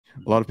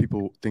A lot of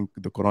people think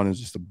the Quran is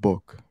just a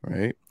book,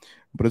 right?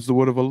 But it's the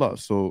word of Allah.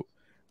 So,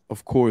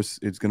 of course,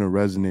 it's going to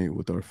resonate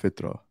with our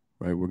fitrah,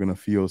 right? We're going to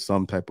feel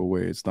some type of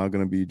way. It's not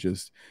going to be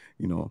just,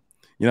 you know,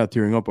 you're not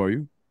tearing up, are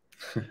you?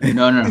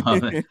 No, no,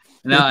 no,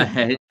 no.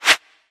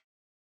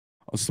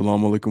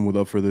 Assalamu alaikum.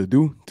 Without further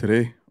ado,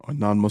 today our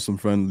non-Muslim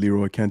friend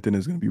Leroy Kenton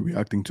is going to be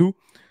reacting to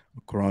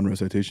a Quran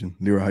recitation.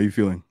 Leroy, how you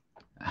feeling?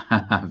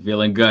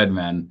 Feeling good,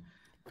 man.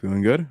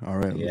 Feeling good? All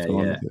right, let's Yeah, go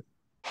on yeah. with it.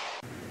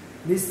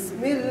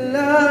 بسم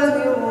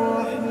الله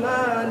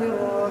الرحمن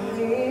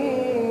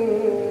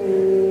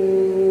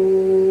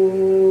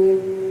الرحيم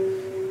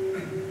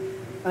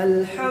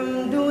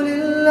الحمد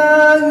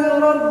لله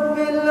رب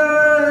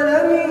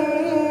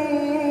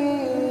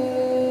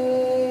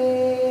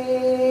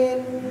العالمين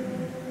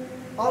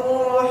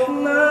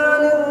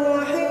الرحمن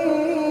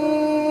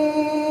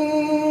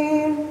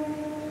الرحيم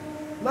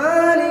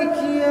مالك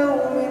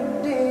يوم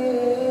الدين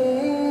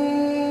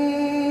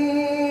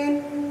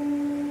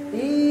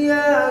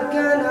إياك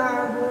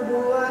نعبد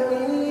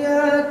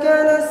وإياك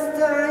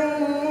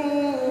نستعين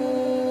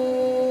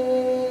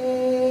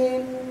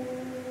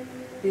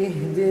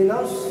اهدنا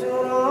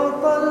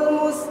الصراط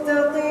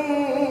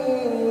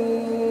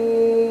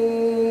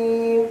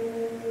المستقيم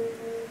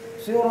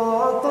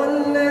صراط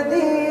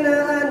الذين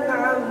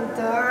أنعمت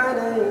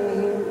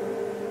عليهم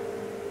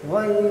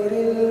غير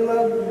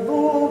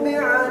المغضوب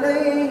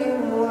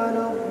عليهم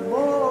ولا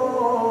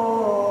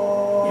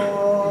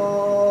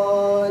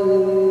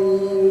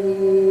الضالين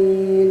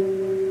آمين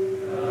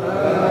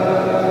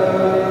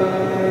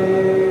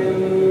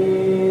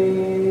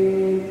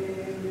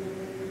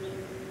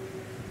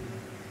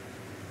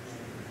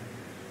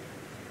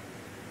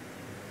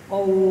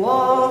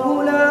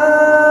الله لا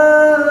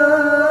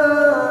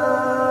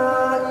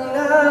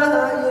إله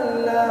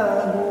إلا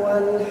هو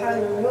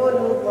الحي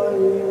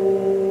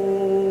القيوم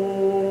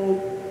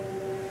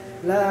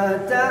لا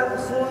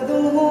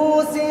تأخذه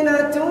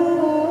سنة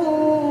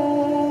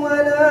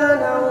ولا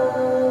نوم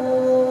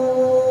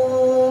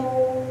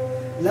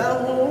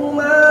له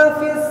ما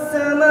في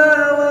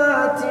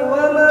السماوات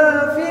وما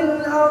في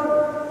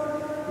الأرض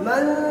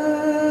من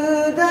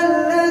ذا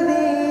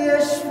الذي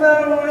يشفع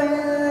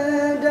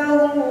عنده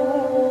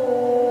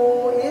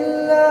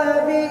إلا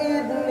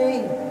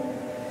بإذنه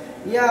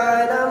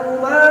يعلم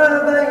ما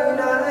بين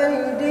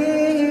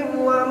أيديهم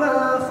وما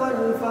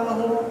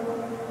خلفهم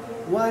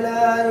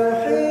ولا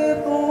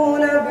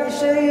يحيطون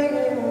بشيء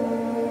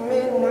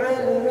من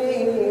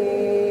علمه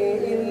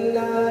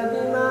إلا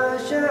بما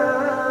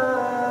شاء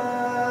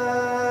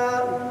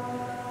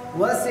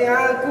وسع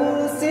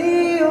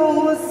كرسيه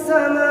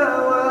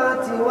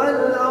السماوات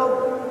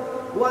والأرض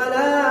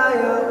ولا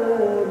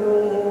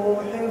يؤوده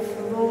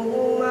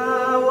حفظهما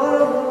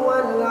وهو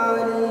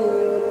العلي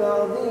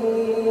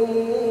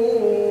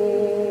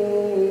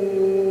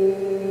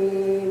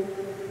العظيم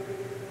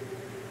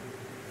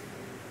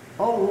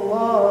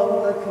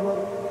الله أكبر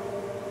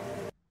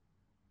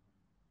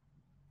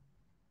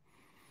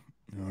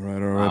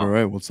All Wow,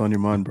 right. What's on your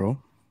mind, bro?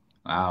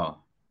 wow.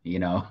 You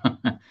know,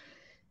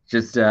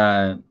 just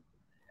I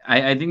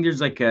think there's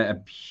like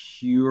a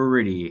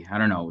purity. I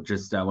don't know.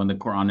 Just when the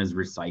Quran is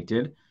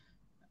recited,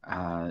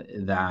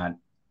 that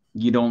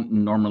you don't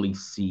normally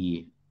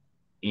see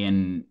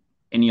in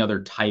any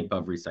other type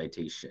of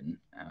recitation.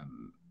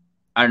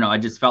 I don't know. I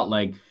just felt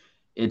like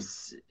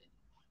it's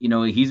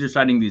he's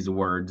reciting these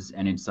words,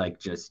 and it's like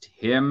just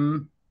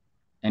him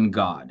and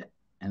God,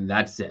 and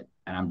that's it.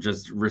 And I'm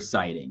just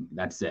reciting.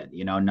 That's it.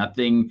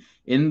 Nothing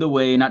in the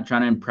way, not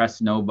trying to impress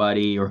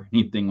nobody or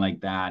anything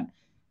like that.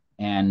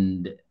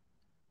 And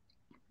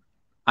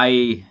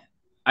I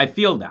I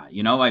feel that,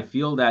 I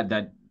feel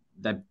that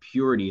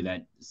purity,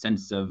 that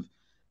sense of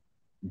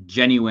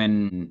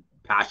genuine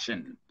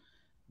passion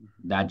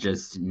that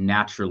just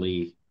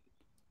naturally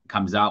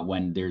comes out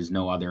when there's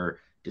no other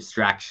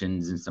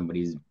distractions in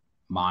somebody's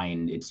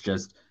mind. It's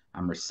just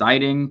I'm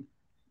reciting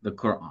the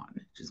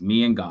Quran, just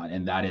me and God,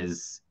 and that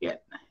is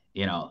it.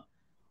 You know,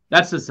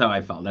 that's just how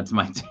I felt. That's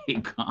my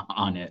take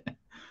on it.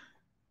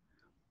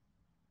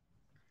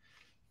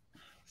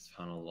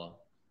 SubhanAllah.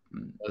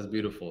 Mm. That's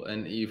beautiful.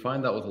 And you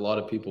find that with a lot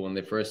of people when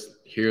they first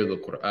hear the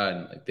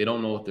Quran, like they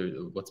don't know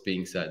what's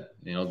being said.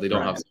 They don't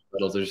have Right.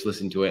 subtitles, they're just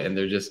listening to it and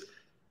they just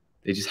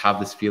have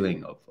this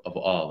feeling of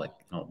awe, like,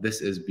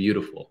 this is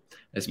beautiful. Yeah.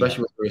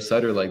 Especially with a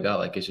reciter like that,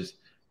 like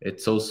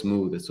it's so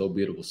smooth, it's so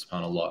beautiful,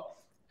 subhanAllah.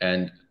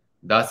 And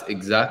that's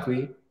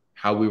exactly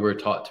how we were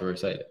taught to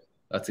recite it.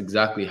 That's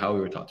exactly how we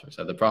were taught to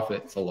recite. The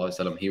Prophet, sallallahu alaihi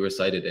wasallam, he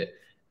recited it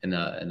in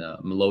a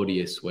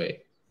melodious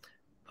way.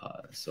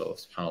 So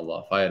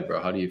subhanAllah. Fayed,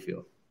 bro, how do you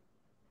feel?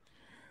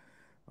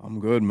 I'm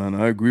good, man.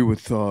 I agree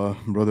with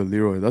brother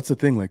Leroy. That's the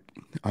thing. Like,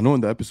 I know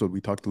in the episode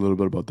we talked a little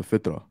bit about the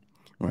fitrah,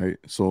 right?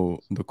 So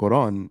the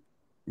Quran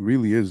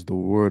really is the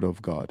word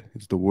of God.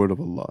 It's the word of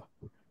Allah,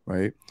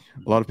 right?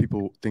 A lot of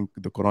people think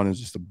the Quran is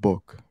just a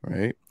book,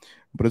 right?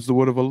 But it's the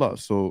word of Allah.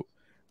 So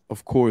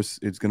of course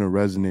it's gonna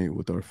resonate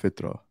with our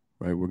fitrah,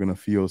 right? We're gonna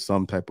feel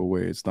some type of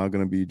way. It's not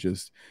gonna be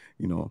just,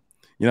 you know,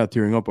 you're not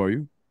tearing up, are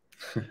you?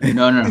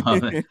 No, no,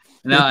 no.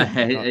 No,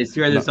 I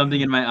swear there's No,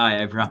 something in my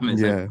eye. I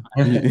promise. I yeah.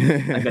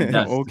 promise. Like a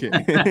dust. Okay.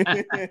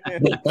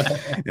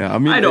 Yeah, I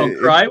mean, I don't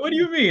cry. What do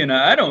you mean?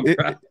 I don't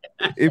cry.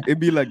 it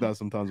be like that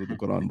sometimes with the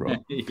Quran, bro.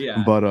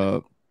 Yeah.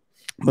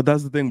 But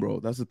that's the thing, bro.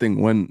 That's the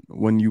thing.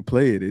 When you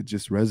play it, it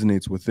just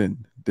resonates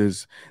within.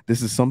 This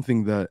is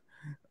something that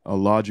a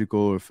logical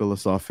or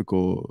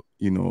philosophical,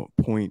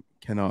 point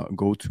cannot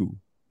go to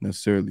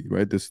necessarily,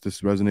 right? This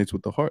resonates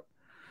with the heart.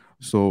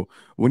 So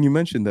when you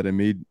mentioned that it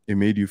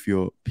made you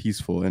feel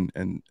peaceful,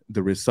 and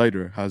the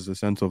reciter has a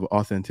sense of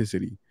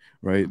authenticity,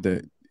 right?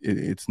 That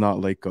it's not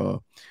like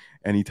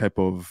any type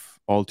of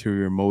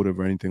ulterior motive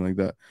or anything like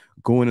that.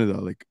 Go into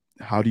that. Like,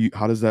 how do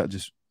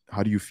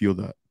you feel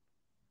that?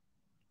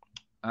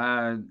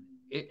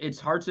 It's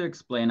hard to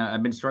explain.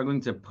 I've been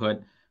struggling to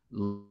put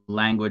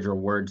language or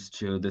words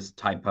to this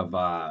type of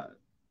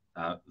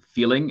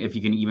feeling, if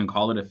you can even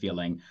call it a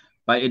feeling.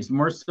 But it's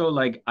more so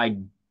like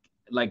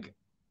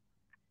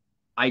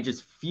I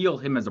just feel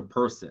him as a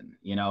person,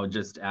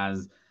 just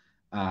as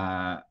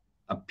a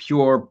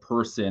pure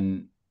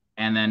person.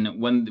 And then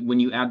when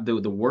you add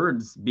the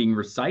words being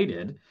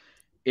recited,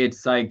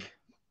 it's like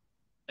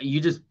you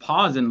just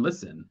pause and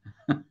listen.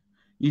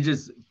 You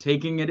just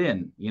taking it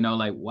in,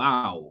 like,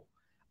 wow.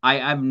 I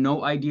have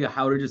no idea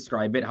how to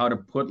describe it, how to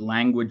put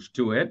language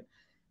to it.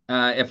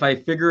 If I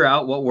figure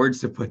out what words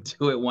to put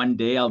to it one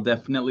day, I'll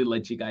definitely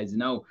let you guys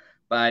know.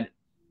 But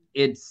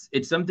it's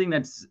something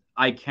that's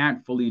I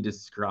can't fully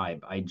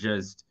describe. I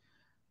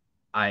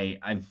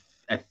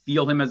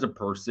feel him as a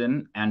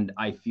person, and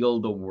I feel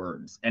the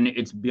words, and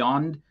it's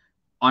beyond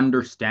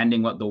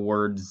understanding what the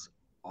words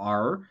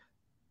are.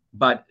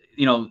 But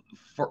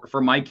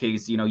for my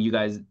case, you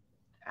guys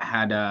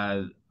had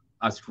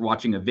us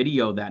watching a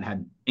video that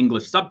had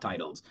English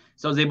subtitles,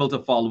 so I was able to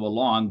follow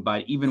along.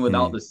 But even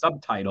without Hmm. the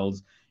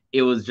subtitles,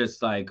 it was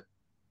just like,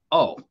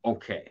 oh,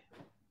 okay,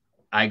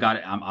 I got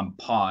it. I'm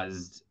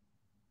paused,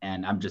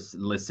 and I'm just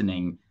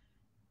listening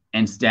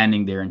and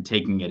standing there and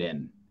taking it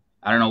in.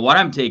 I don't know what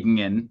I'm taking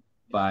in,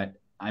 but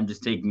I'm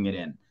just taking it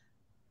in.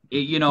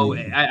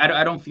 Yeah.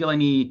 I don't feel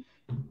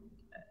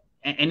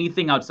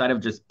anything outside of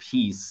just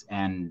peace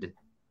and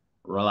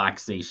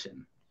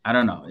relaxation. I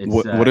don't know.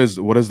 It's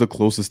What is the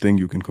closest thing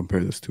you can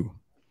compare this to?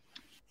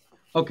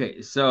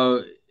 okay.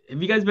 So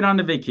have you guys been on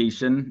a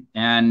vacation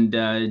and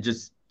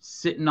just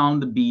sitting on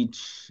the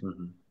beach,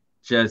 Mhm.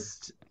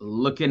 just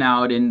looking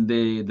out in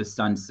the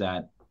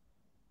sunset,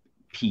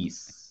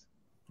 peace?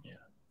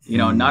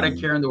 Not a Hmm.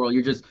 care in the world.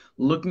 You're just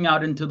looking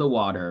out into the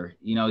water,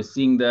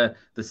 seeing the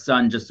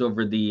sun just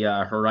over the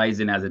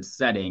horizon as it's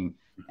setting,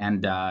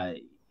 and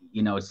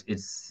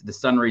it's the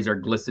sun rays are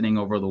glistening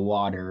over the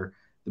water,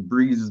 the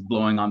breeze is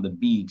blowing on the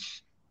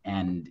beach,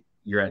 and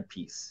you're at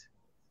peace.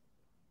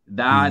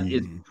 That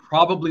is Hmm.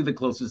 probably the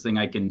closest thing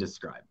I can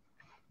describe.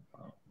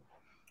 Wow.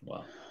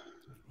 Wow.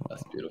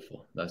 That's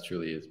beautiful. That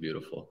truly is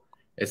beautiful.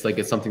 It's like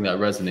it's something that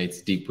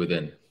resonates deep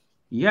within.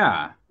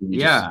 Yeah, You just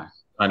yeah,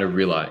 kind of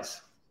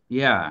realize.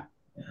 yeah,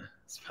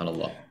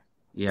 SubhanAllah.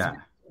 yeah,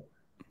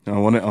 I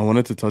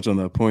wanted to touch on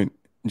that point.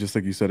 Just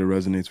like you said, it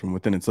resonates from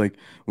within. It's like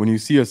when you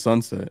see a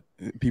sunset,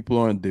 people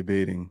aren't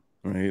debating,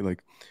 right?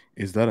 Like,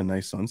 is that a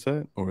nice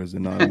sunset or is it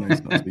not a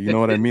nice sunset? You know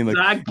what I mean? Like,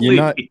 you're exactly.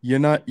 not you're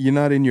not you're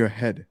not in your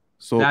head.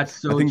 So That's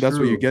I so think that's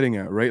what you're true. getting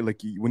at, right?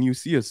 Like when you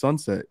see a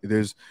sunset,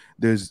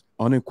 there's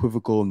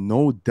unequivocal,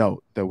 no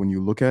doubt that when you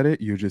look at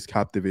it, you're just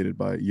captivated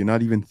by it. You're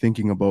not even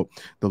thinking about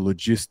the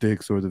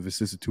logistics or the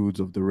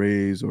vicissitudes of the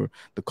rays or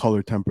the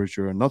color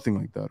temperature or nothing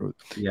like that. Or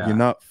you're Yeah.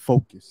 not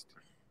focused.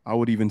 I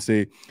would even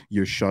say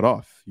you're shut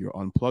off. You're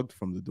unplugged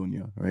from the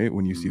dunya, right?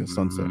 When you see a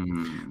sunset.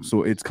 Mm.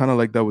 So it's kind of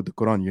like that with the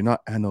Quran. You're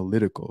not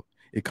analytical.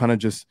 It kind of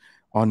just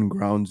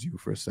ungrounds you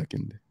for a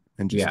second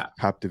and just Yeah.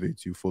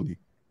 captivates you fully.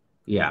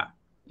 Yeah,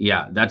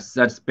 yeah,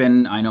 that's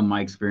been I know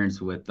my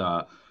experience with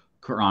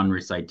Quran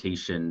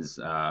recitations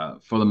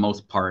for the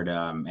most part,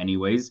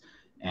 anyways.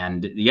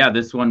 And yeah,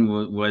 this one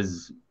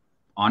was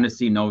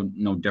honestly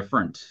no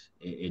different.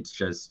 It's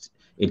just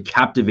it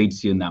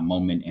captivates you in that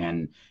moment,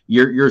 and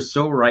you're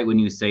so right when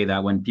you say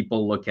that when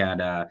people look at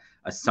a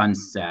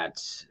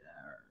sunset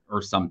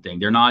or something,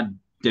 they're not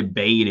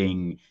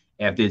debating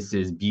if this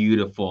is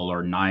beautiful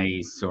or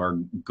nice or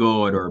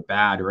good or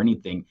bad or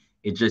anything.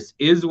 It just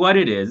is what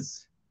it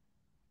is,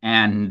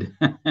 and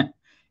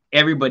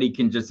everybody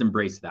can just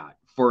embrace that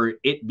for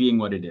it being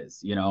what it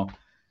is. um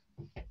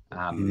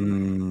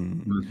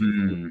Mm.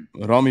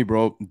 mhm. Rami,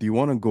 bro, do you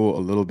want to go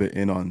a little bit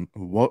in on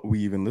what we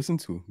even listen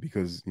to?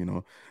 Because,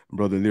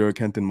 Brother Lira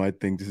Kenton might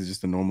think this is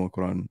just a normal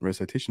Quran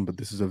recitation, but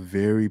this is a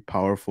very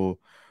powerful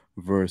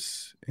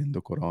verse in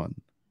the Quran.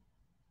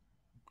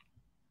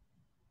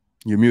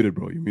 You're muted,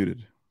 bro. You're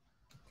muted.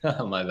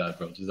 My bad,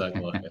 bro.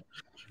 Jazakumullah khair.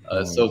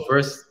 No So worries.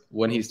 first,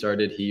 when he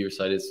started, he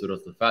recited Surah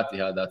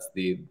Al-Fatiha. That's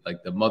the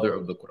mother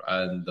of the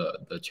Quran,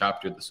 the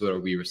chapter, the surah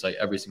we recite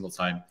every single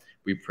time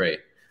we pray.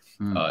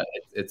 Mm.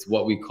 It's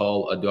what we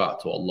call a dua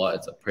to Allah.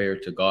 It's a prayer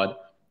to God.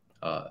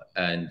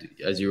 And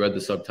as you read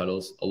the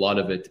subtitles, a lot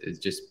of it is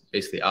just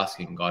basically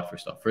asking God for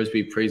stuff. First,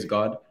 we praise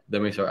God,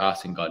 then we start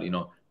asking God,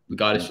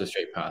 guide us to the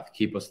straight path,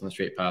 keep us on the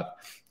straight path.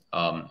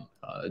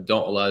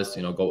 Don't let us,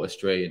 go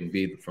astray and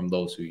be from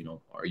those who,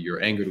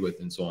 you're angered with,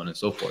 and so on and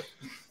so forth.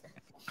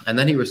 And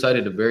then he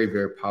recited a very,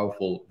 very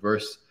powerful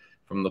verse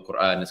from the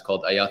Quran. It's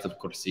called Ayat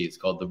al-Kursi. It's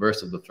called the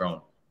verse of the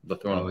throne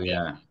of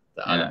yeah.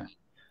 Allah.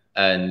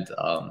 And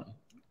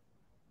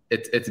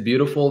it's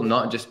beautiful,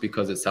 not just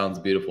because it sounds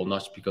beautiful, not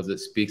just because it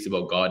speaks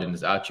about God and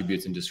his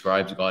attributes and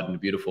describes God in a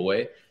beautiful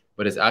way,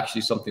 but it's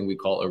actually something we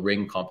call a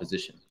ring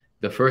composition.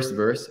 The first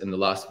verse and the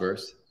last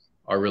verse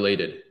are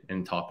related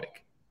in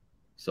topic.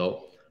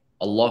 So,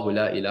 Allahu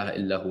la ilaha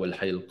illa huwa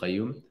al-hayy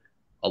al-qayyum.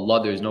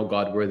 Allah, there is no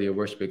God worthy of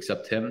worship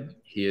except him.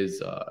 He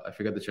is, I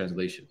forget the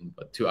translation,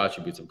 but 2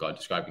 attributes of God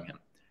describing him.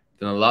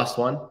 Then the last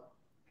one,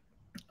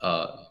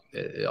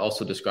 it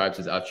also describes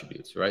his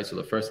attributes, right? So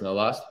the first and the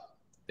last,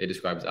 they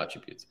describe his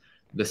attributes.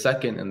 The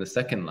second and the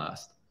second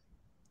last,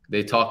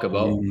 they talk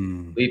about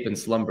sleep and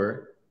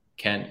slumber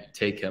can't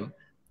take him,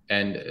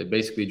 and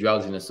basically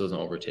drowsiness doesn't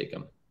overtake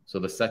him. So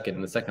the second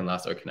and the second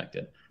last are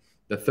connected.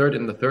 The third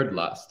and the third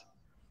last,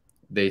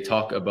 they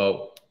talk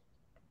about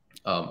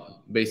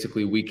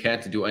basically we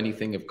can't do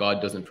anything if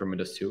God doesn't permit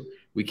us to.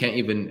 We can't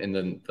even, in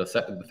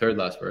the third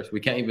last verse, we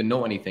can't even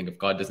know anything if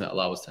God doesn't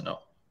allow us to know.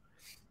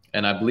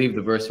 And I believe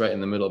the verse right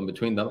in the middle in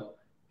between them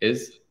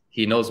is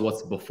he knows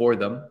what's before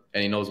them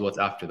and he knows what's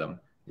after them.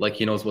 Like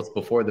he knows what's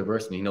before the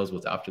verse and he knows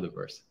what's after the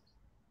verse.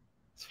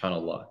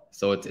 SubhanAllah.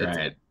 So it's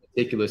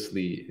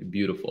ridiculously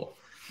beautiful.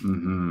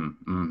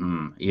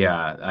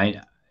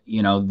 Yeah,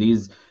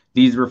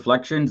 these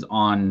reflections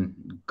on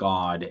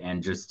God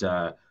and just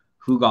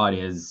who God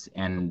is,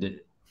 and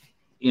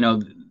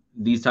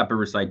these type of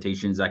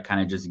recitations that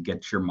kind of just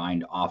get your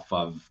mind off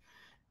of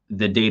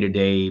the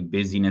day-to-day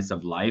busyness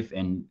of life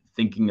and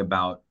thinking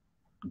about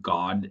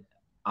God.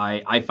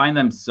 I find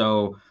them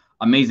so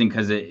amazing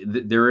because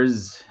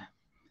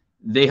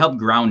they help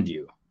ground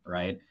you,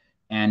 right?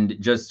 And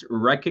just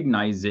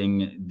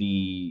recognizing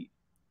the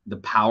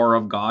power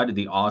of God,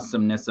 the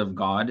awesomeness of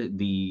God,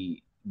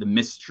 the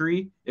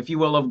mystery, if you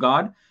will, of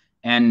God.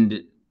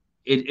 And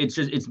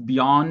it's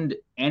beyond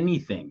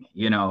anything,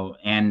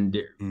 and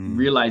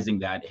realizing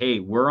that, hey,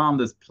 we're on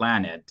this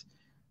planet,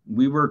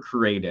 we were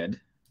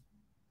created,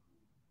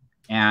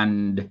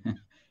 and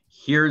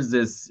here's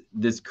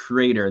this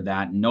creator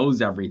that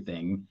knows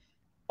everything,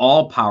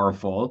 all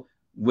powerful,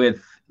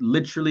 with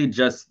literally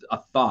just a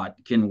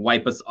thought can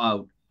wipe us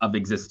out of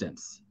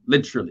existence.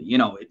 Literally,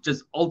 it's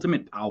just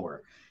ultimate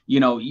power.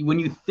 When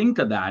you think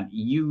of that,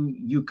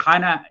 you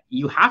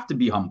have to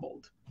be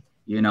humbled.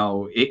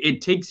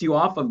 It takes you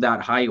off of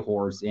that high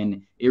horse,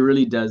 and it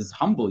really does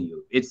humble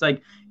you. It's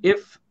like,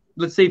 if,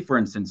 let's say, for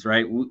instance,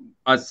 right,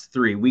 us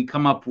three, we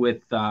come up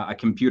with a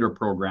computer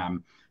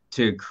program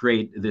to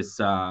create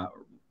this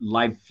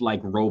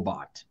lifelike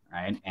robot,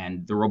 right?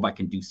 And the robot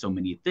can do so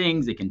many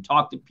things. It can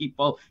talk to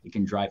people, it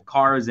can drive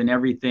cars and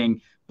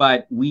everything.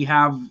 But we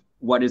have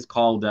what is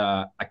called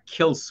a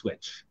kill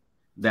switch,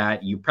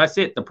 that you press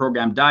it, the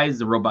program dies,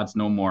 the robot's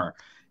no more.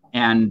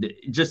 And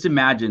just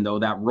imagine, though,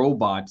 that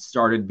robot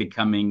started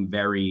becoming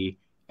very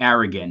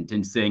arrogant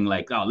and saying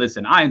like, oh,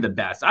 listen, I'm the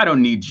best, I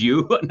don't need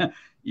you.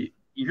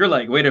 You're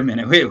like, wait a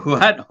minute, wait,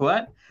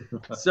 what?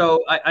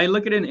 So I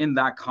look at it in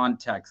that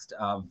context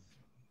of,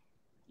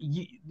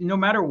 no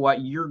matter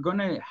what, you're going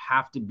to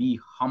have to be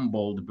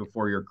humbled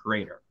before your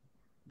creator,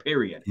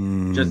 period.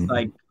 Just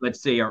like,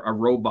 let's say a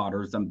robot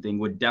or something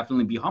would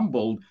definitely be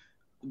humbled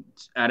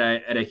at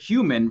a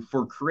human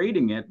for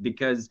creating it,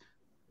 because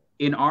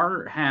in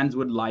our hands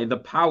would lie the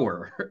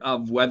power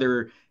of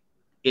whether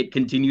it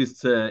continues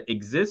to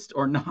exist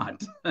or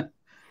not.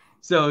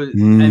 So, I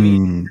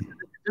mean,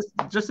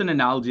 just an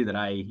analogy that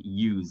I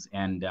use.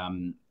 And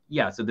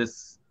so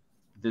this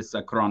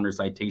Quran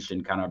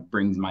recitation kind of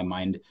brings my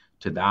mind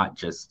to that.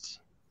 Just,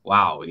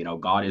 wow,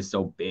 God is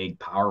so big,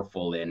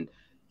 powerful, and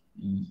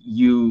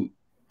you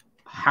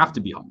have to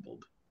be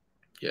humbled.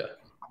 Yeah.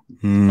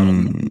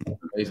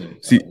 Amazing.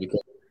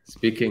 Because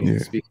speaking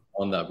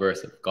on that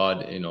verse of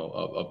God,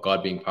 of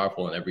God being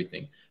powerful and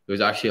everything,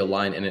 there's actually a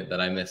line in it that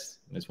I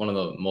missed. It's one of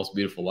the most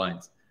beautiful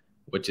lines,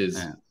 which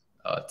is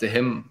to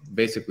him,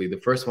 basically,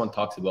 the first one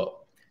talks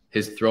about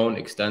his throne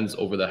extends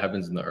over the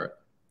heavens and the earth.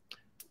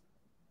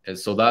 And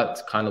so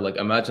that's kind of like,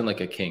 imagine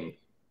like a king,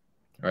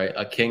 right?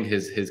 A king,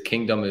 his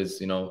kingdom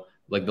is,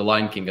 like the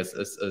Lion King,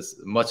 as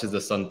much as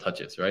the sun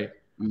touches, right?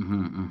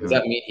 Does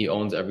that mean he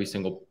owns every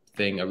single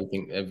thing,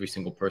 everything, every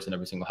single person,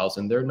 every single house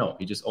in there? No,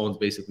 he just owns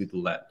basically the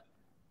land.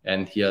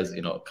 And he has,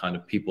 kind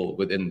of people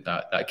within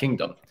that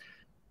kingdom.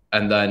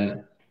 And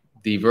then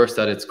the verse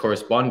that it's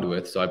corresponded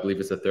with, so I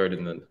believe it's the third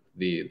and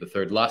the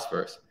third last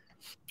verse,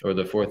 or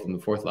the fourth and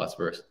the fourth last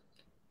verse,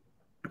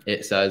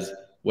 it says,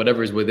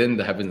 whatever is within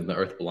the heavens and the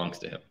earth belongs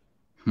to him.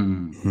 So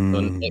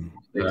they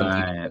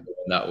in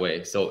that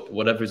way. So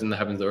whatever's in the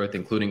heavens and the earth,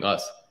 including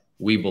us,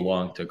 we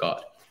belong to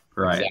God.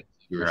 Right.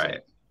 Exactly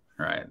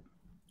right.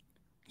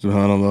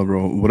 SubhanAllah,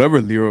 bro.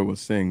 Whatever Leroy was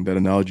saying, that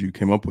analogy you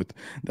came up with,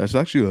 that's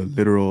actually a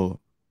literal,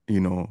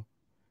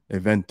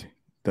 event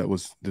that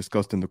was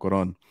discussed in the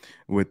Quran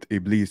with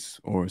Iblis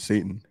or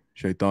Satan,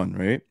 shaitan,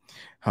 right?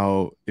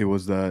 How it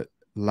was that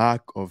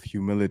lack of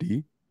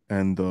humility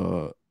and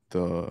the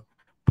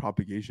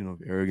propagation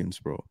of arrogance,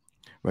 bro.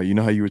 Right? You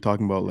know how you were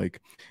talking about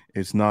like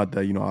it's not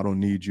that I don't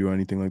need you or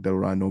anything like that,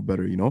 or I know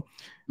better, but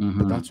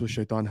Mhm. that's what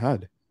shaitan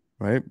had,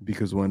 right?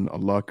 Because when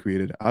Allah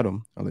created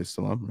Adam, alayhi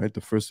salam, right,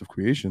 the first of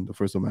creation, the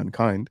first of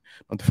mankind,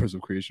 not the first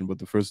of creation, but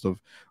the first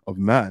of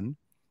man,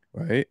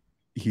 right?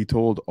 He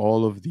told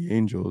all of the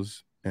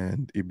angels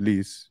and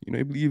Iblis,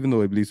 even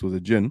though Iblis was a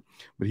jinn,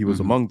 but he was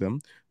Mhm. among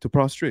them, to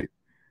prostrate.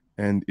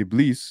 And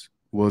Iblis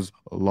was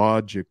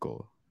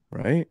logical,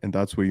 right? And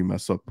that's where you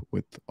mess up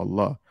with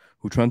Allah,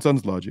 who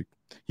transcends logic.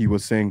 He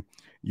was saying,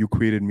 "You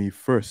created me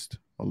first,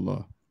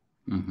 Allah.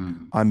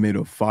 Mhm. I'm made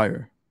of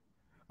fire.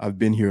 I've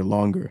been here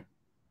longer.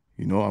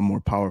 I'm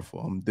more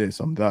powerful. I'm this,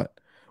 I'm that.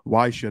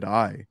 Why should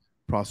I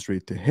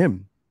prostrate to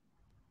him?"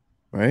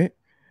 Right?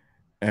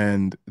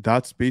 And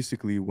that's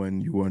basically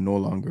when you are no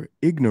longer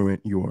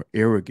ignorant, you are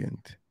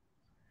arrogant.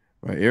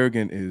 Right?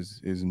 Arrogant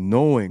is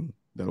knowing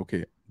that,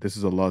 okay, this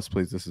is Allah's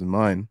place, this is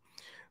mine,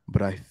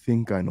 but I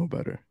think I know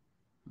better,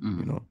 you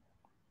Mhm. know.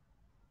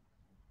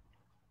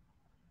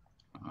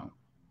 Wow.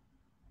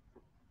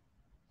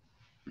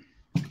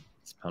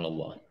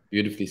 SubhanAllah.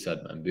 Beautifully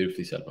said, man.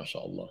 Beautifully said,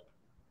 mashallah.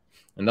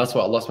 And that's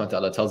why Allah subhanahu wa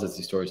ta'ala tells us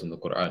these stories in the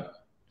Quran.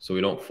 So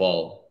we don't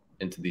fall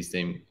into these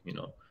same,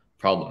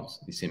 problems,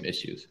 these same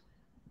issues.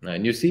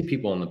 And you see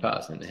people in the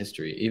past, in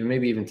history,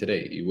 maybe even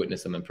today, you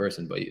witness them in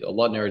person, but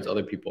Allah narrates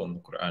other people in the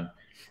Quran,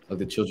 like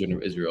the children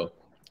of Israel,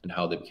 and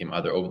how they became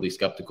either overly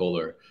skeptical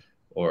or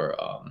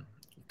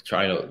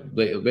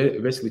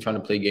basically trying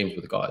to play games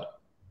with God.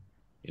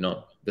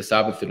 The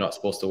Sabbath they're not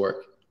supposed to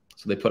work,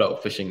 so they put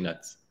out fishing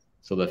nets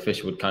so the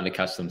fish would kind of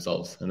catch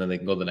themselves, and then they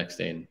can go the next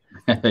day. And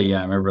Yeah,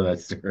 I remember that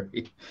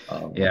story.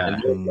 Yeah.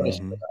 and they were punished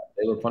for Mhm. that.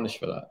 They were punished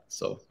for that.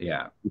 So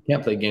Yeah. you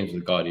can't play games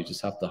with God. You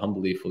just have to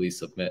humbly, fully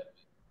submit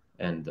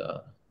and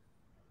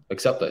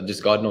accept that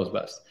just God knows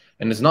best.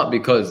 And it's not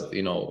because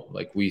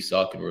like we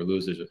suck and we're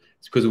losers.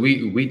 It's because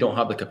we don't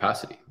have the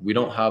capacity. We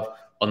don't have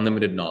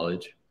unlimited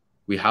knowledge.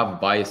 We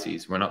have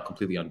biases. We're not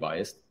completely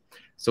unbiased.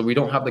 So we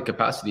don't have the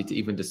capacity to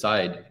even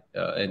decide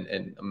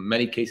in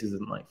many cases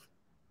in life.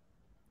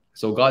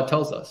 So God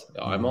tells us,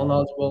 I'm all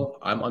knowledgeable,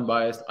 I'm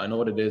unbiased, I know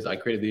what it is, I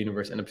created the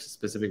universe in a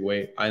specific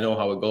way, I know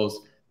how it goes,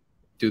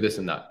 do this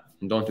and that,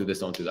 and don't do this,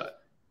 don't do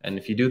that. And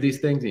if you do these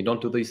things and you don't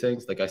do these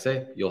things, like I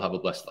say, you'll have a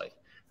blessed life.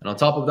 And on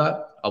top of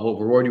that, I will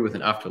reward you with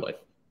an afterlife.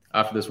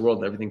 After this world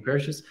and everything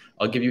perishes,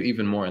 I'll give you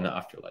even more in the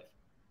afterlife.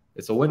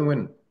 It's a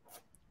win-win.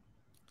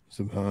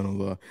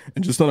 Subhanallah.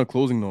 And just on a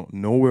closing note,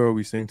 nowhere are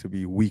we saying to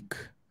be weak,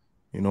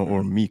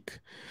 or meek.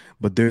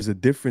 But there's a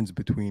difference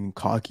between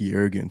cocky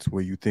arrogance,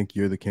 where you think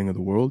you're the king of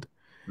the world,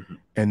 Mhm.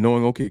 and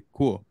knowing, okay,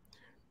 cool,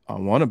 I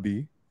want to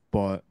be,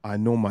 but I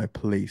know my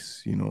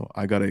place.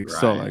 I gotta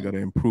excel, I Right. gotta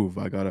improve,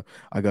 I gotta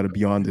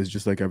be on this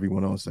just like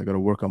everyone else. I gotta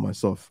work on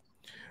myself.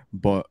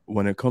 But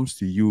when it comes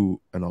to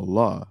you and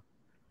Allah,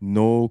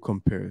 no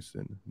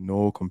comparison,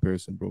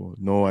 bro.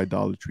 No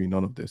idolatry,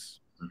 none of this.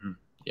 Mhm.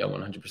 Yeah,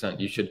 100%.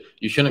 You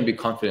shouldn't be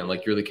confident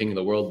like you're the king of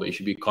the world, but you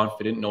should be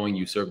confident knowing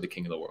you serve the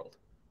king of the world.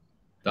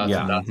 That's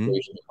Yeah. that's Mhm. where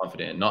you should be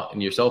confident, not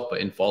in yourself,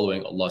 but in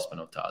following Allah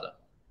subhanahu wa ta'ala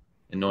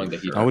and knowing For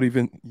that He sure. I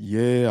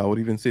would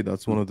even say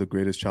that's one of the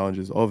greatest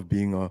challenges of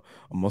being a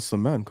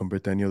Muslim man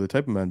compared to any other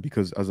type of man,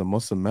 because as a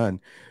Muslim man,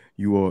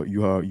 you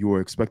are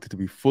expected to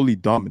be fully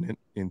dominant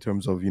in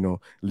terms of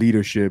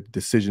leadership,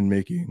 decision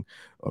making,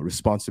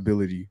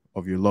 responsibility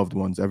of your loved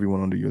ones,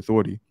 everyone under your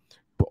authority,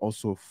 but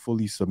also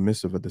fully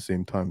submissive at the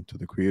same time to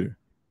the Creator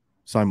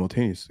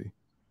simultaneously.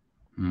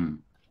 Hmm.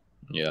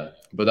 Yeah,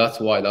 but that's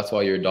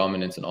why your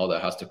dominance and all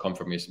that has to come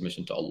from your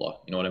submission to Allah.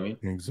 You know what I mean?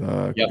 You have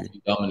Exactly, to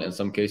be dominant in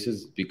some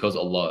cases because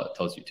Allah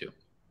tells you to.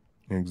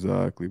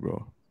 exactly,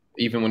 bro.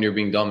 Even when you're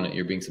being dominant,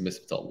 you're being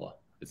submissive to Allah.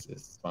 It's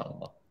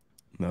subhanAllah.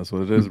 That's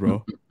what it is,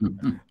 bro.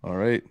 All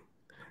right.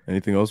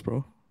 Anything else,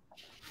 bro?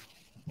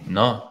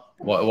 No.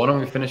 Why don't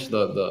we finish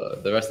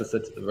the rest of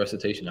the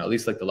recitation? At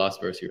least like the last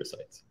verse he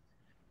recites.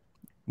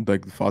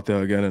 Like the Fatiha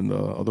again and the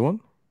other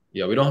one?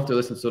 Yeah, we don't have to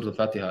listen to Surah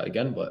Al-Fatiha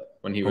again, but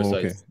when he Oh,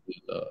 okay. recites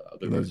the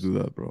other Let's verse, do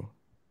that, bro.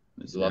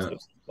 it's the last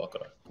verse of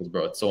Baqarah. Because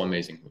bro, it's so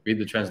amazing. Read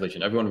the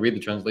translation. Everyone read the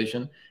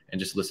translation and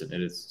just listen. It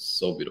is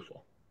so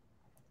beautiful.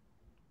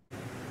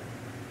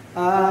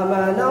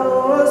 آمن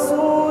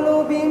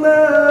الرسول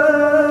بما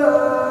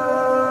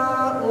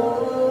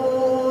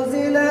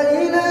أنزل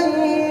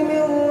إليه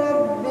من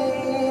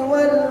ربه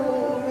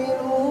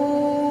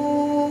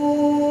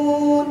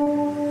والمؤمنون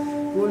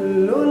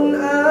كل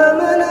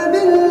آمن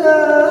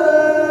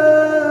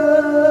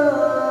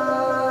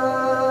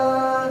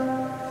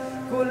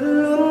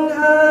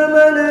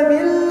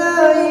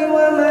بالله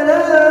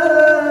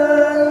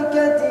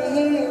وملائكته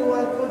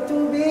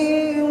وكتبه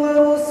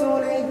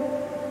ورسله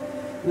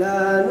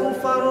لا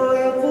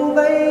نفرق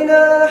بين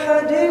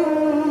أحد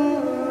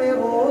من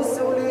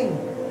رسله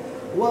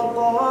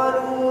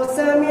وقالوا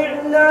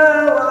سمعنا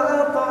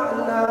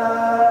وأطعنا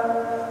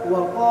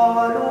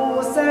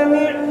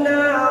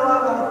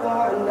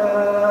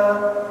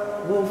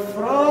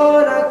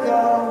غفرانك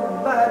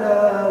ربنا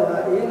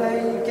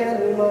وإليك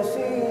المصير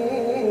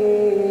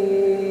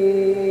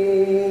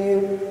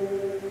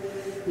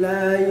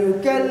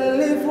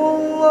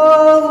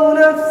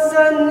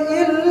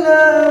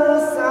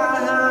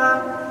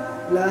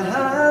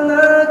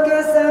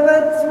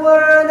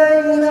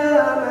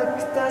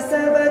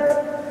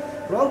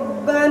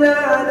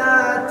ربنا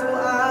لا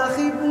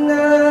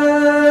تؤاخذنا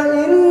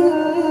إن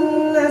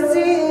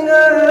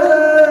نسينا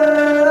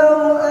أو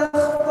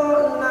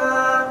أخطأنا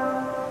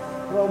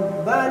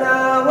ربنا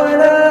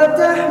ولا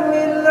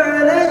تحمل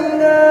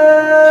علينا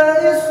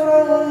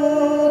إصرا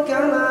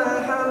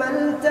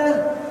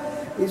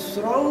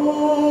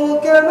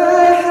كما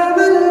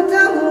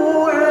حملته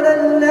على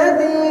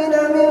الذين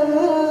من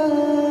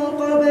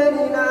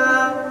قبلنا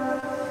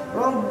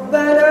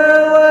ربنا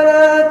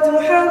ولا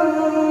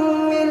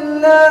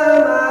تحملنا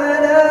ما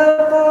لا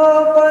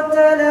طاقة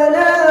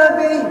لنا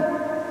به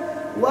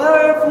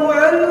واعف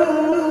عنا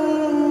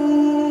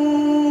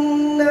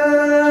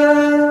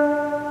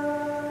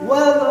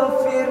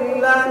واغفر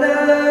لنا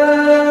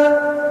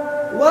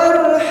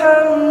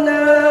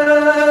وارحمنا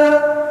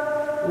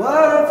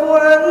واعف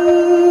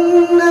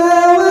عنا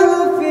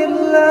واغفر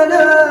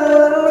لنا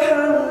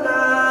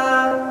وارحمنا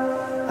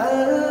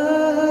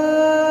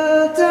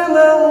أنت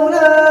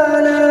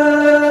مولانا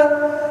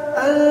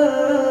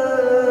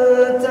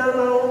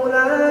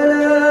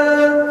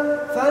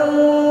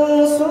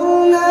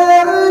فانصرنا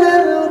على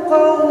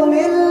القوم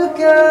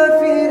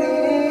الكافرين.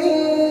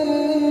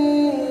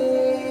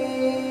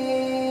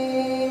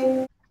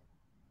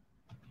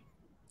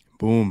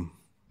 Boom.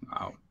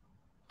 Wow.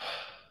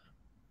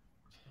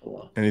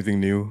 Anything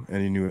new?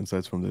 Any new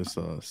insights from this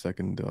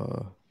second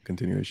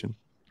continuation?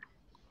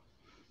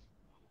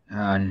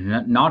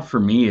 Not for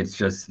me. It's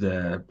just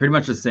pretty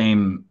much the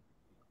same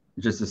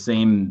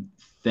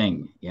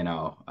thing, you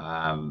know.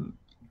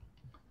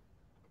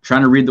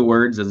 Trying to read the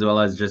words as well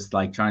as just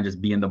like trying to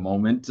just be in the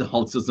moment.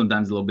 Also,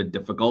 sometimes a little bit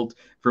difficult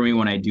for me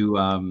when I do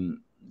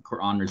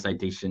Quran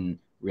recitation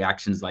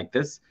reactions like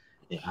this.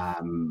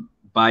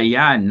 But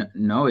yeah,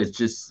 no, it's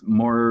just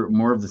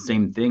more of the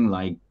same thing.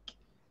 Like,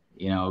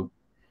 you know,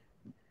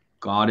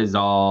 God is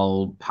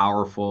all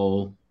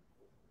powerful,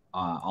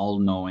 all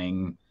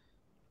knowing,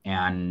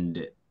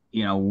 and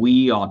you know,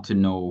 we ought to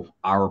know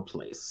our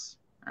place,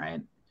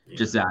 right? Yeah.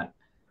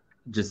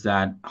 Just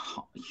that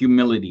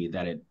humility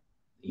that it,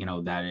 you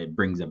know, that it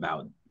brings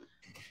about.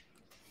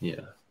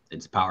 Yeah,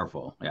 it's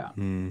powerful. Yeah.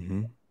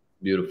 Mm-hmm.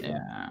 Beautiful.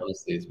 Yeah.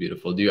 Honestly, it's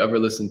beautiful. Do you ever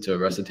listen to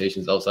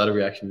recitations outside of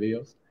reaction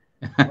videos?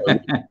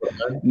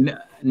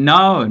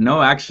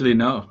 No, actually,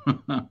 no.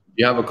 Do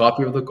you have a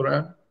copy of the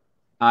Quran?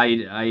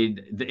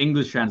 The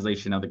English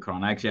translation of the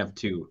Quran. I actually have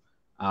two.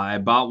 I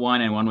bought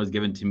one, and one was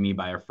given to me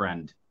by a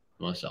friend.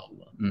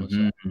 MashaAllah.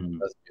 Mm-hmm.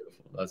 That's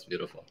beautiful. That's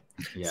beautiful.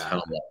 Yeah.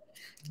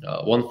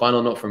 One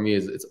final note from me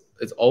is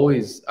it's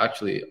always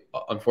actually,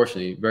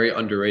 unfortunately, very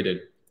underrated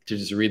to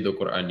just read the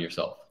Quran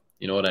yourself.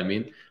 You know what I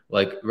mean?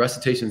 Like,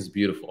 recitation is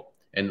beautiful,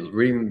 and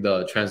reading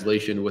the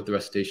translation with the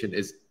recitation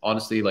is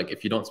honestly, like,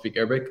 if you don't speak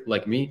Arabic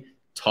like me,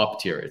 top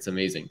tier. It's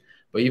amazing.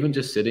 But even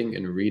just sitting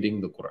and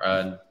reading the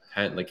Quran,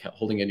 like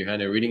holding it in your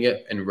hand and reading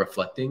it and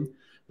reflecting,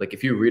 like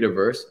if you read a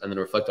verse and then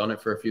reflect on it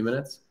for a few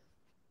minutes,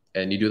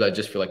 and you do that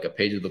just for like a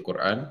page of the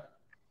Quran,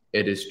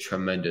 it is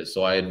tremendous.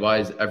 So I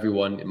advise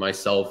everyone,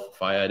 myself,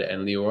 Fayed,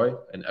 and Leroy,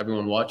 and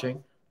everyone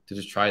watching, to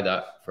just try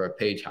that for a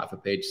page, half a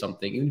page,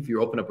 something. Even if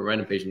you open up a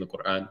random page in the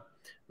Quran,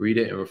 read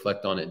it and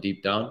reflect on it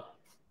deep down,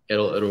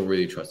 it'll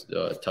really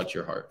touch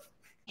your heart.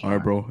 All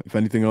right, bro. If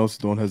anything else,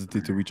 don't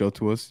hesitate to reach out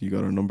to us. You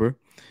got our number.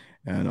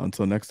 And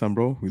until next time,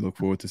 bro, we look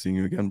forward to seeing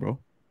you again, bro.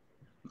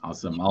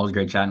 Awesome. Always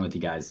great chatting with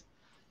you guys.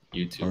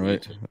 You too. All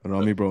right.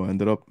 Rami, bro,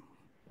 end it up.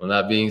 With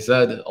that being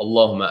said,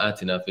 Allahumma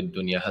atina fid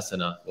dunya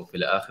hasana wa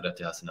fil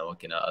akhirati hasana wa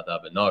qina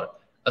adhab an-nar.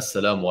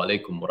 Assalamu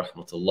alaikum wa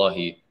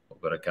rahmatullahi wa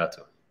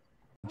barakatuh.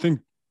 I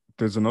think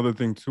there's another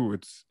thing too.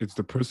 It's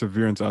the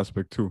perseverance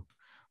aspect too.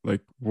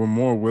 Like, we're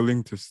more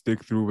willing to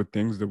stick through with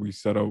things that we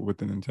set out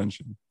with an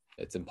intention.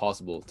 It's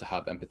impossible to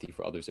have empathy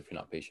for others if you're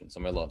not patient. So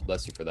may Allah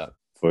bless you for that.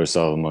 First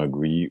off, I'm going to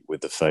agree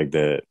with the fact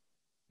that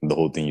the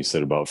whole thing you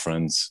said about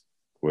friends,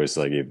 where it's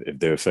like if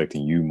they're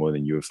affecting you more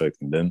than you're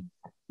affecting them,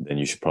 then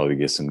you should probably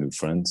get some new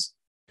friends.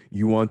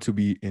 You want to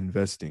be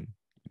investing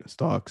in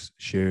stocks,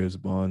 shares,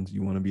 bonds.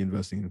 You want to be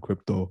investing in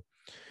crypto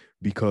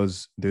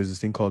because there's this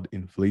thing called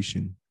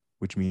inflation,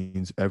 which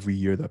means every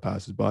year that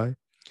passes by,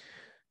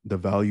 the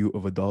value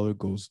of a dollar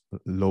goes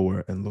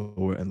lower and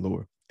lower and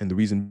lower. And the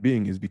reason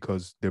being is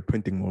because they're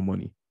printing more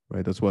money,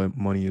 right? That's why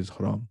money is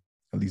haram.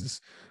 At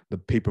least the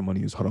paper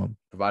money is haram.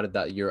 Provided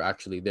that you're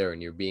actually there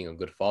and you're being a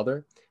good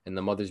father and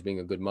the mother's being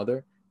a good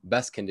mother,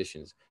 best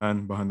conditions.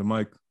 And behind the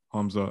mic,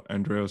 Hamza,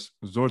 Andreas,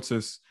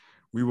 Zortzis,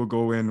 we will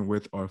go in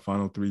with our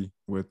final three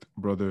with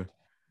brother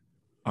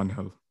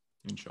Angel,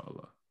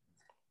 inshallah.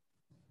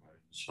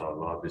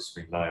 Inshallah,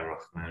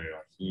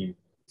 Bismillahirrahmanirrahim.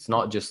 It's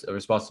not just a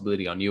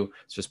responsibility on you,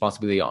 it's a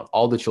responsibility on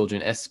all the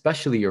children,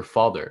 especially your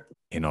father.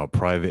 In our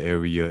private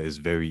area is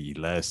very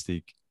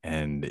elastic,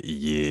 and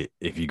yeah,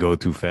 if you go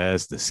too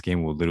fast, the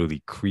skin will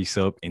literally crease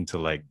up into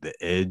like the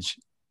edge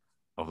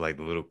of like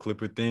the little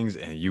clipper things,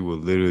 and you will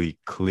literally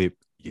clip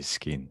your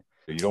skin.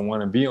 You don't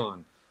want to be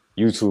on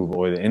YouTube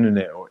or the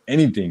internet or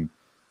anything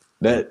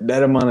that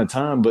amount of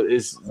time, but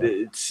it's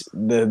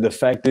the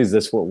fact is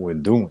that's what we're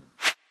doing.